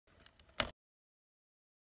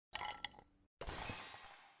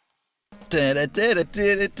It's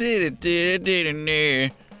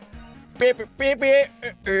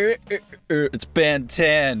Ben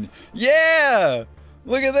 10. Yeah!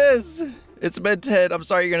 Look at this. It's Ben 10. I'm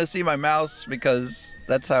sorry you're gonna see my mouse because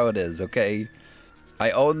that's how it is, okay?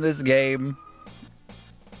 I own this game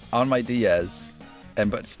on my DS.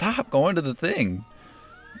 But stop going to the thing.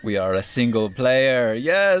 We are a single player.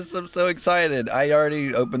 Yes, I'm so excited. I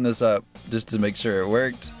already opened this up just to make sure it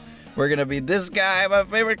worked. We're gonna be this guy, my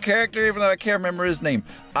favorite character, even though I can't remember his name.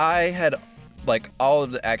 I had like all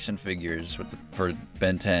of the action figures for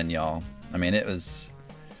Ben 10, y'all. I mean, it was.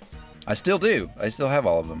 I still do. I still have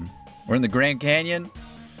all of them. We're in the Grand Canyon.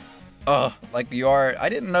 Oh, like you are. I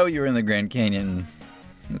didn't know you were in the Grand Canyon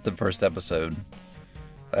at the first episode.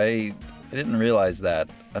 I didn't realize that.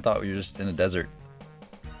 I thought we were just in a desert.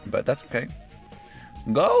 But that's okay.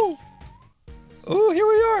 Go! Ooh, here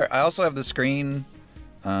we are. I also have the screen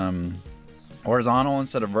horizontal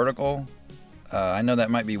instead of vertical. I know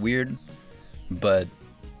that might be weird, but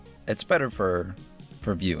it's better for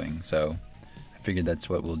viewing, so I figured that's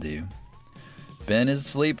what we'll do. Ben is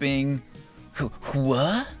sleeping.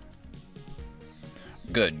 What?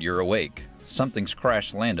 Good, you're awake. Something's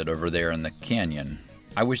crash landed over there in the canyon.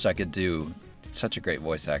 I wish I could do such a great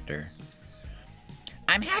voice actor.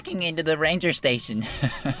 I'm hacking into the ranger station.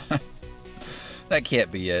 That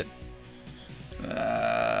can't be it.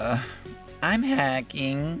 I'm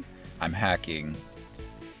hacking. I'm hacking.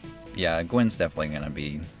 Yeah, Gwen's definitely gonna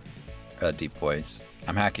be a deep voice.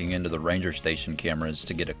 I'm hacking into the ranger station cameras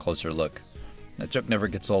to get a closer look. That joke never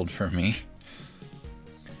gets old for me.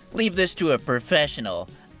 Leave this to a professional.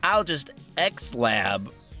 I'll just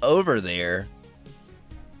X-Lab over there.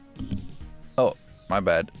 Oh, my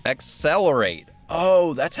bad. Accelerate.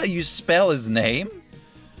 Oh, that's how you spell his name?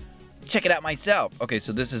 Check it out myself. Okay,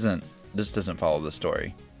 so this doesn't follow the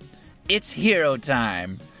story. It's hero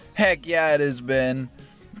time. Heck yeah, it has been.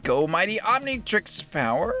 Go mighty Omnitrix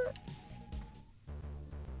power.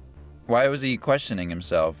 Why was he questioning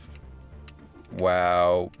himself?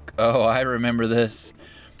 Wow. Oh, I remember this.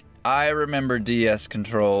 I remember DS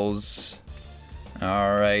controls.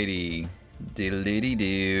 Alrighty.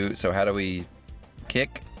 Diddle-dee-dee-doo. So how do we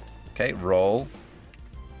kick? Okay, roll.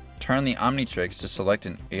 Turn the Omnitrix to select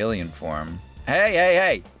an alien form. Hey,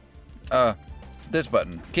 hey, hey! This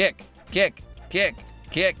button. Kick, kick, kick,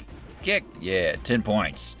 kick, kick. Yeah, 10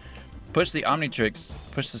 points. Push the Omnitrix,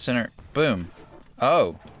 push the center. Boom.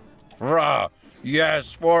 Oh. Rah!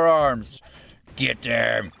 Yes, forearms! Get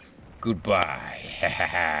them! Goodbye. Ha ha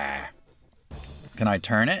ha. Can I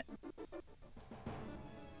turn it?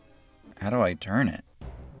 How do I turn it?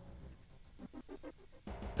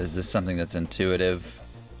 Is this something that's intuitive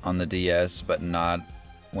on the DS, but not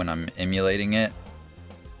when I'm emulating it?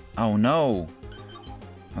 Oh no!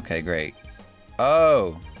 Okay, great.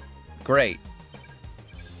 Oh! Great.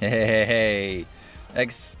 Hey, hey,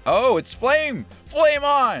 hey. Oh, it's flame! Flame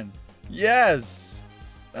on! Yes!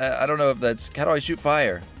 I don't know if that's... How do I shoot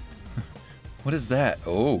fire? What is that?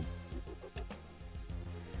 Oh.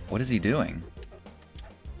 What is he doing?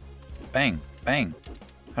 Bang, bang.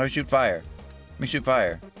 How do I shoot fire? Let me shoot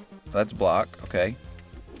fire. Oh, that's block, okay.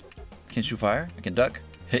 Can't shoot fire? I can duck.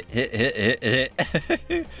 Hit, hit, hit, hit,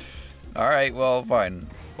 hit. Alright, well, fine.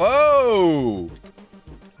 Whoa!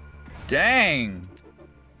 Dang!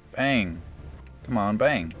 Bang. Come on,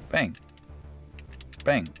 bang, bang.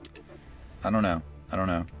 Bang. I don't know. I don't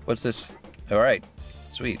know. What's this? Alright.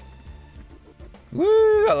 Sweet.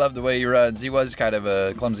 Woo! I love the way he runs. He was kind of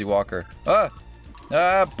a clumsy walker.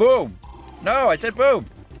 Boom! No, I said boom!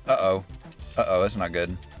 Uh-oh. Uh-oh, that's not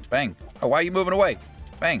good. Bang. Oh, why are you moving away?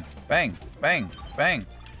 Bang, bang, bang, bang.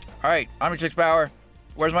 Alright, Omnitrix power.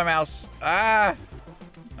 Where's my mouse? Ah!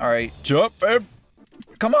 Alright, jump, babe.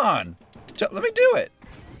 Come on. Jump, let me do it.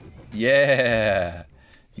 Yeah.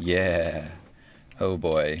 Yeah. Oh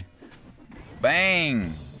boy.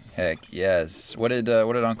 Bang! Heck yes. What did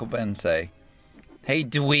Uncle Ben say? Hey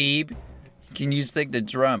dweeb, can you stick the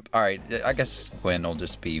drum? Alright, I guess Gwen will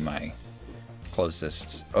just be my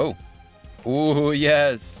closest. Oh. Ooh,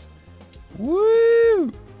 yes.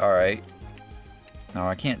 Woo! Alright. No,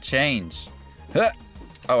 I can't change. Huh.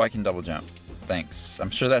 Oh, I can double jump. Thanks. I'm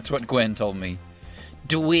sure that's what Gwen told me.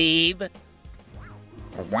 Dweeb!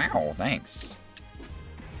 Wow, thanks.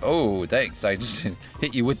 Oh, thanks. I just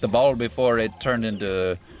hit you with the ball before it turned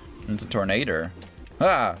into tornado.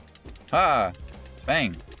 Ha! Ha!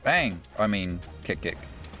 Bang! Bang! I mean, kick, kick.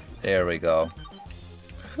 There we go.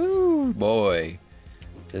 Whew, boy.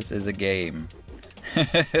 This is a game.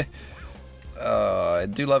 I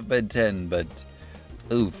do love Ben 10, but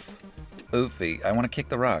oof. Oofy. I want to kick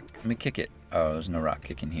the rock. Let me kick it. Oh, there's no rock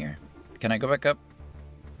kicking here. Can I go back up?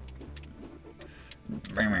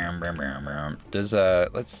 Does,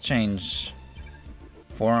 let's change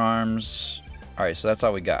forearms. All right, so that's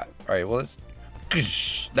all we got. All right, well, let's,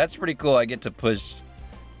 that's pretty cool. I get to push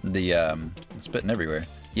the, spitting everywhere.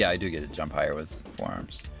 Yeah, I do get to jump higher with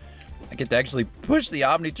forearms. I get to actually push the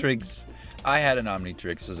Omnitrix. I had an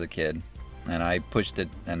Omnitrix as a kid, and I pushed it,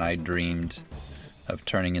 and I dreamed of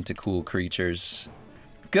turning into cool creatures.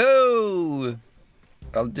 Go!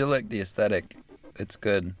 I do like the aesthetic. It's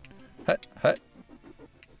good. Hut, hut.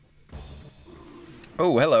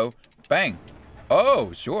 Oh, hello. Bang.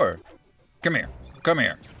 Oh, sure. Come here. Come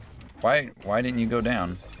here. Why didn't you go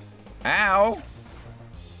down? Ow!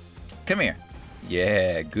 Come here.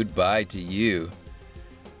 Yeah, goodbye to you.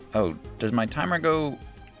 Oh, does my timer go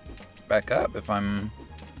back up if I'm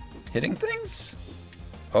hitting things?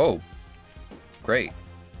 Oh, great.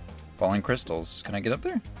 Falling crystals. Can I get up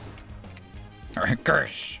there? All right,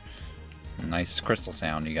 Gersh. Nice crystal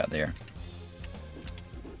sound you got there.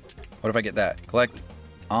 What if I get that? Collect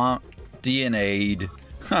DNA'd.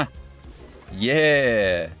 Huh.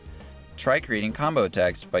 Yeah. Try creating combo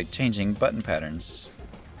attacks by changing button patterns.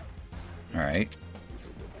 All right.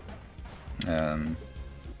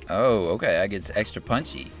 Oh, okay. I get extra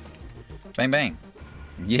punchy. Bang, bang.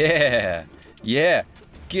 Yeah. Yeah.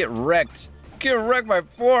 Get wrecked. Get wrecked by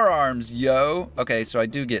forearms, yo. Okay, so I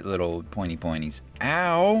do get little pointy pointies.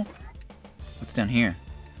 Ow. What's down here?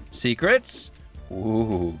 Secrets?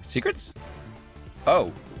 Ooh. Secrets?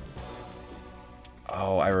 Oh.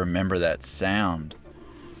 Oh, I remember that sound.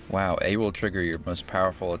 Wow, A will trigger your most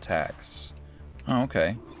powerful attacks. Oh,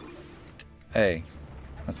 okay. Hey,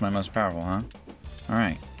 that's my most powerful, huh?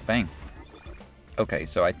 Alright, bang. Okay,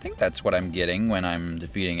 so I think that's what I'm getting when I'm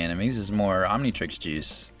defeating enemies, is more Omnitrix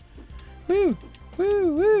juice. Woo!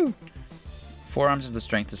 Woo! Woo! Forearms is the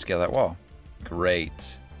strength to scale that wall.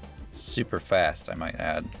 Great. Super fast, I might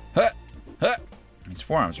add. Huh! Huh! These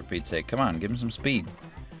forearms, for Pete's sake. Come on, give him some speed.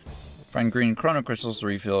 Find green chrono crystals to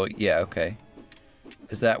refill. Yeah, okay.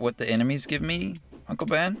 Is that what the enemies give me, Uncle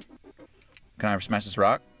Ben? Can I smash this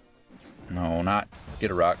rock? No, not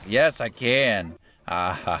get a rock. Yes, I can.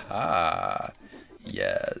 Ah ha ha.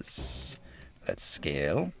 Yes. Let's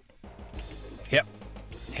scale. Hip.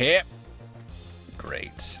 Hip.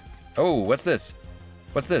 Great. Oh, what's this?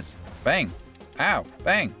 What's this? Bang. Ow.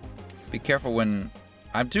 Bang. Be careful when...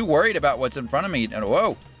 I'm too worried about what's in front of me. And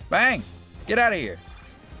whoa. Bang. Get out of here.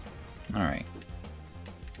 All right.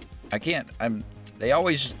 I can't... They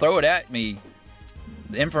always just throw it at me.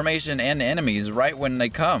 The information and the enemies right when they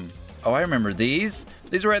come. Oh, I remember these.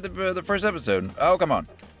 These were at the first episode. Oh, come on.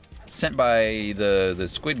 Sent by the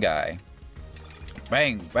squid guy.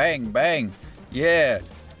 Bang, bang, bang. Yeah.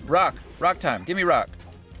 Rock. Rock time. Give me rock.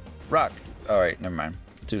 Rock. All right, never mind.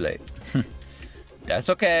 It's too late.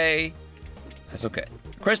 That's okay. That's okay.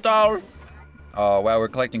 Crystal. Oh, wow, we're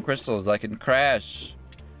collecting crystals like in Crash.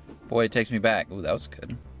 Boy, it takes me back. Ooh, that was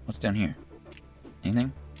good. What's down here?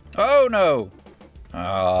 Anything? Oh, no.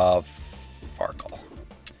 Oh, Farkle.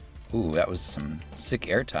 Ooh, that was some sick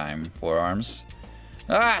airtime, forearms.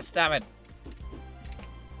 Ah, stop it!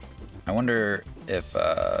 I wonder if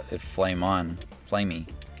Flamey,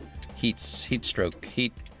 heat stroke,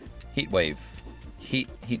 heat wave,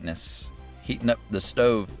 heatness, heating up the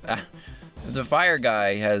stove. Ah, if the fire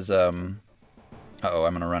guy has uh-oh,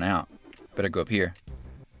 I'm gonna run out. Better go up here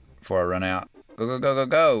before I run out. Go, go, go, go,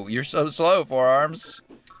 go! You're so slow, forearms.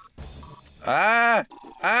 Ah!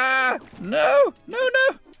 Ah! No! No!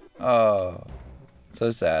 No! Oh, so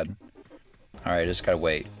sad. All right, just gotta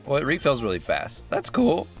wait. Well, it refills really fast. That's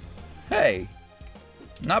cool. Hey,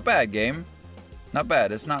 not bad, game. Not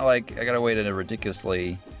bad. It's not like I gotta wait a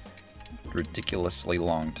ridiculously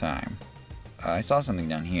long time. I saw something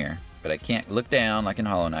down here, but I can't look down like in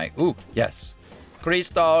Hollow Knight. Ooh, yes.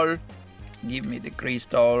 Crystal. Give me the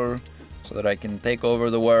crystal so that I can take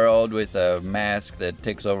over the world with a mask that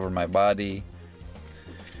takes over my body.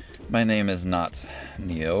 My name is not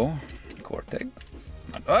Neo Cortex. It's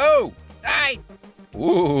not. Oh! Hey!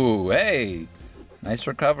 Ooh, hey! Nice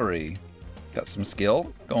recovery. Got some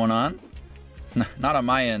skill going on. Not on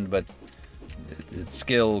my end, but its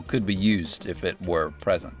skill could be used if it were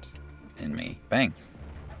present in me. Bang.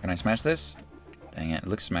 Can I smash this? Dang it, it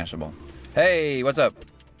looks smashable. Hey, what's up?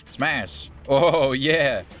 Smash. Oh,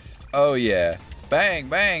 yeah. Oh, yeah. Bang,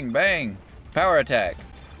 bang, bang. Power attack.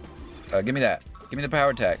 Give me that. Give me the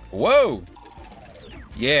power attack. Whoa!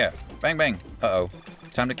 Yeah. Bang, bang. Uh-oh.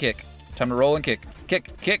 Time to kick. Time to roll and kick.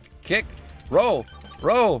 Kick, kick, kick. Roll,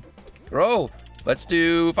 roll, roll. Let's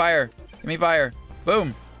do fire. Give me fire.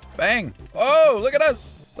 Boom. Bang. Oh, look at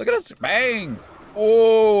us. Look at us. Bang.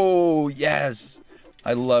 Oh, yes.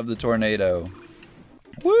 I love the tornado.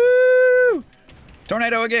 Woo!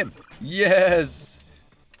 Tornado again. Yes.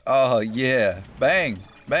 Oh, yeah. Bang,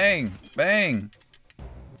 bang, bang.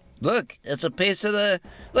 Look, it's a piece of the...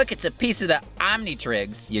 Look, it's a piece of the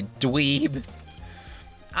Omnitrix, you dweeb.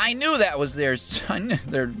 I knew that was theirs. I knew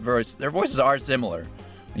their voices are similar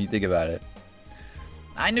when you think about it.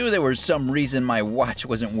 I knew there was some reason my watch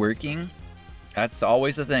wasn't working. That's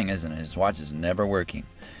always the thing, isn't it? His watch is never working.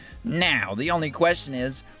 Now, the only question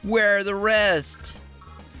is, where are the rest?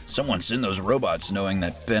 Someone sent those robots knowing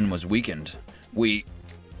that Ben was weakened. We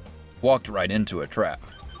walked right into a trap.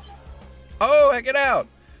 Oh, heck it out!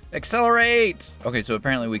 Accelerate! Okay, so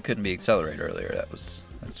apparently we couldn't be accelerated earlier. That's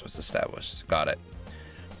what's established. Got it.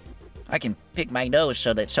 I can pick my nose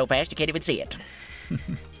so fast you can't even see it.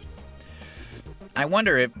 I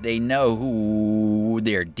wonder if they know who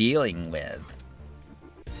they're dealing with.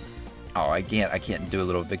 Oh, I can't do a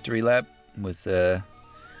little victory lap with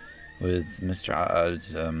Mr.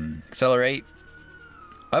 Accelerate.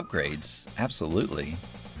 Upgrades, absolutely.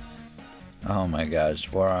 Oh my gosh,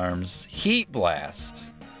 forearms. Heat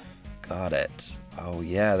Blast. Got it. Oh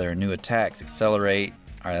yeah, there are new attacks. Accelerate.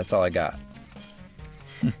 All right, that's all I got.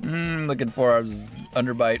 Look at forearms.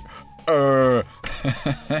 Underbite. I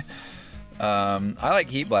like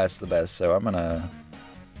Heat Blast the best, so I'm gonna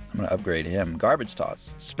upgrade him. Garbage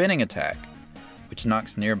Toss. Spinning attack, which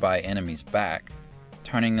knocks nearby enemies back,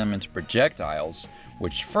 turning them into projectiles,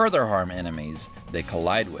 which further harm enemies they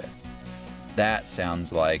collide with. That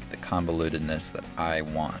sounds like the convolutedness that I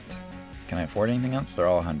want. Can I afford anything else? They're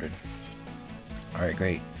all 100. All right,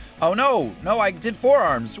 great. Oh no, I did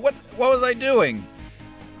forearms. What was I doing?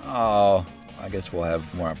 Oh, I guess we'll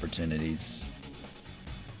have more opportunities.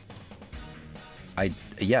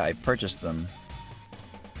 Yeah, I purchased them.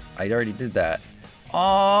 I already did that.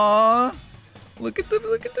 Aww, look at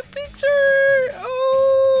the picture.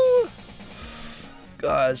 Oh,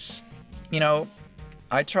 gosh, you know,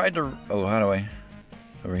 I tried to. Oh, how do I?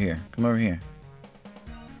 Over here. Come over here.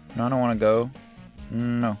 No, I don't want to go.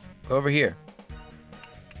 No, go over here.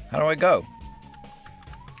 How do I go?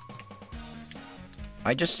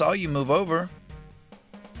 I just saw you move over.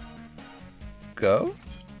 Go?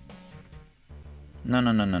 No.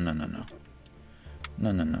 No.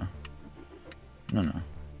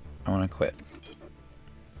 I want to quit.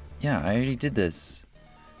 Yeah, I already did this.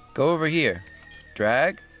 Go over here.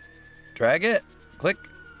 Drag. Drag it. Click.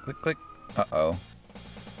 Click. Uh-oh.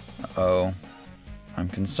 Uh-oh. I'm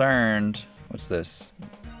concerned. What's this?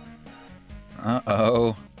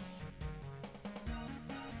 Uh-oh.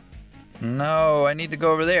 No, I need to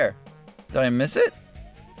go over there. Did I miss it?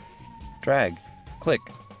 Drag. Click.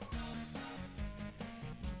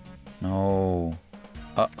 No.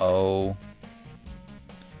 Uh-oh.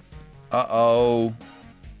 Uh-oh.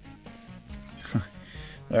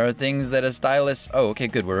 There are things that a stylist... Oh, okay,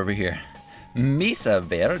 good. We're over here. Misa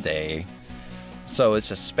Verde. So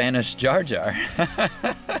it's a Spanish Jar Jar.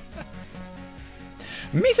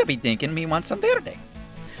 Misa be thinking me want some verde.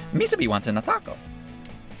 Misa be wanting a taco.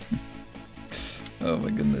 Oh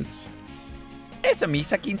my goodness. It's a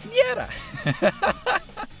Misa Quinceañera.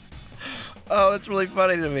 Oh, that's really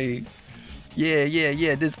funny to me.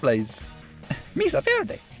 Yeah, this place. Misa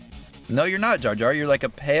Verde. No, you're not, Jar Jar. You're like a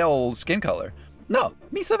pale skin color. No,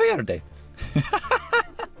 Misa Verde.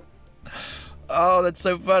 Oh, that's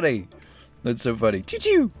so funny. That's so funny.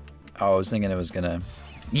 Choo-choo. Oh, I was thinking it was gonna...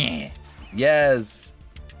 Yeah. Yes.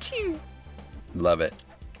 Choo. Love it.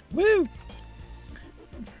 Woo.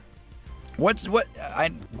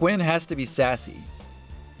 Gwen has to be sassy.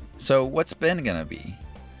 So what's Ben gonna be?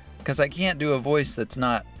 Because I can't do a voice that's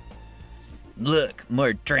not... Look,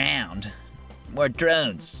 more drowned. More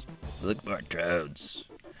drones. Look, more drones.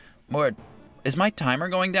 More... Is my timer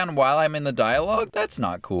going down while I'm in the dialogue? That's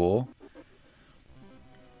not cool.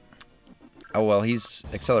 Oh, well, he's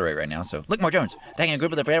accelerate right now, so... Look, more drones. Taking a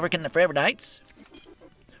group of the Forever Knights?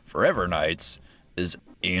 Forever Knights? Is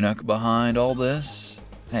Enoch behind all this?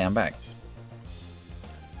 Hey, I'm back.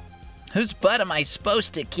 Whose butt am I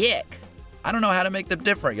supposed to kick? I don't know how to make them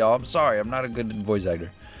different, y'all. I'm sorry. I'm not a good voice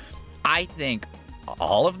actor. I think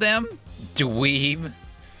all of them? Dweeb.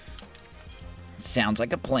 Sounds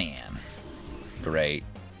like a plan. Great.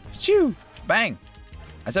 Shoo! Bang!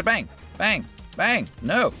 I said bang! Bang! Bang!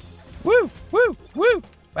 No! Woo! Woo! Woo!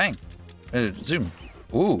 Bang! Zoom.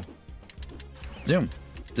 Ooh. Zoom.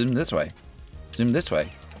 Zoom this way. Zoom this way.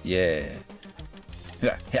 Yeah.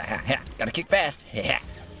 Gotta kick fast.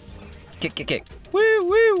 Kick. Woo!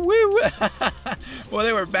 Woo! Woo! Well,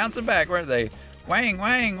 they were bouncing back, weren't they? Wang!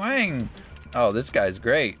 Wang! Wang! Oh, this guy's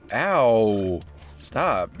great. Ow!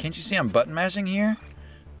 Stop. Can't you see I'm button mashing here?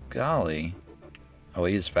 Golly. Oh,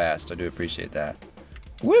 he is fast. I do appreciate that.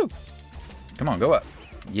 Woo! Come on, go up.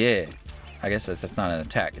 Yeah. I guess that's not an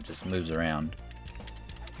attack. It just moves around.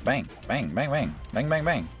 Bang, bang, bang, bang, bang, bang,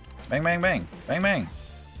 bang, bang, bang, bang, bang, bang.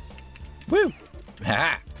 Woo!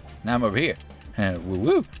 Ha! Now I'm over here. Woo,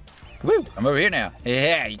 woo, woo! I'm over here now.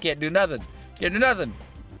 Yeah, you can't do nothing. Can't do nothing.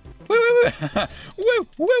 Woo, woo, woo, woo,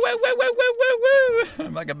 woo, woo, woo, woo, woo, woo!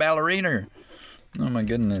 I'm like a ballerina. Oh my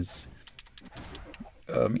goodness.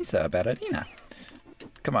 Misa ballerina.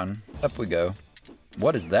 Come on, up we go.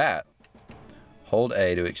 What is that? Hold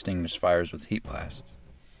A to extinguish fires with heat blast.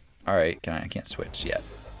 All right, I can't switch yet.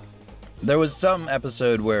 There was some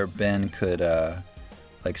episode where Ben could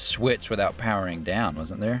like switch without powering down,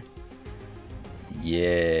 wasn't there?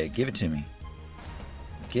 Yeah, give it to me.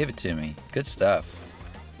 Give it to me. Good stuff.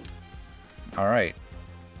 All right.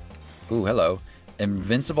 Ooh, hello.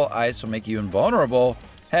 Invincible ice will make you invulnerable.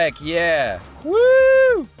 Heck yeah.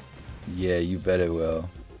 Woo! Yeah, you bet it will.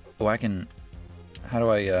 Oh, I can... How do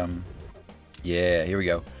I... Yeah, here we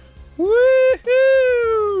go.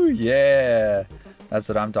 Woohoo! Yeah. That's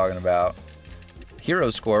what I'm talking about.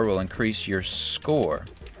 Hero score will increase your score.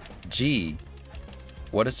 Gee.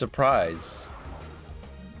 What a surprise.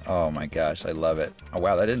 Oh my gosh, I love it. Oh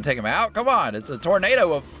wow, that didn't take him out? Come on, it's a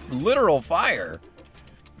tornado of literal fire.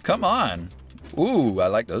 Come on. Ooh, I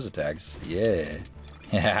like those attacks. Yeah.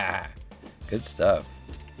 Yeah. Good stuff.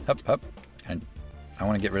 Hup, hup. I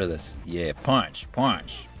want to get rid of this. Yeah, punch,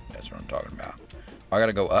 punch. That's what I'm talking about. Oh, I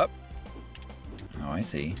gotta go up? Oh, I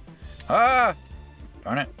see. Ah!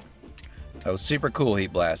 Darn it. That was super cool,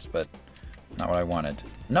 Heat Blast, but not what I wanted.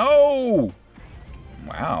 No!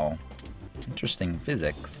 Wow. Interesting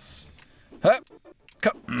physics. Hup!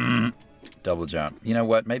 Double jump. You know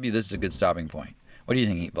what? Maybe this is a good stopping point. What do you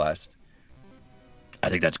think, Heat Blast? I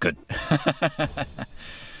think that's good.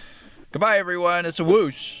 Goodbye, everyone. It's a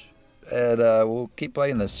whoosh. And we'll keep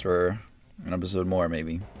playing this for an episode more,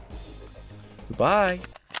 maybe. Goodbye.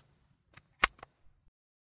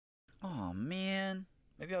 Oh man.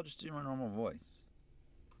 Maybe I'll just do my normal voice.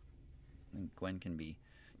 And Gwen can be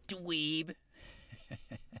dweeb.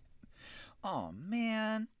 Oh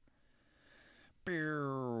man.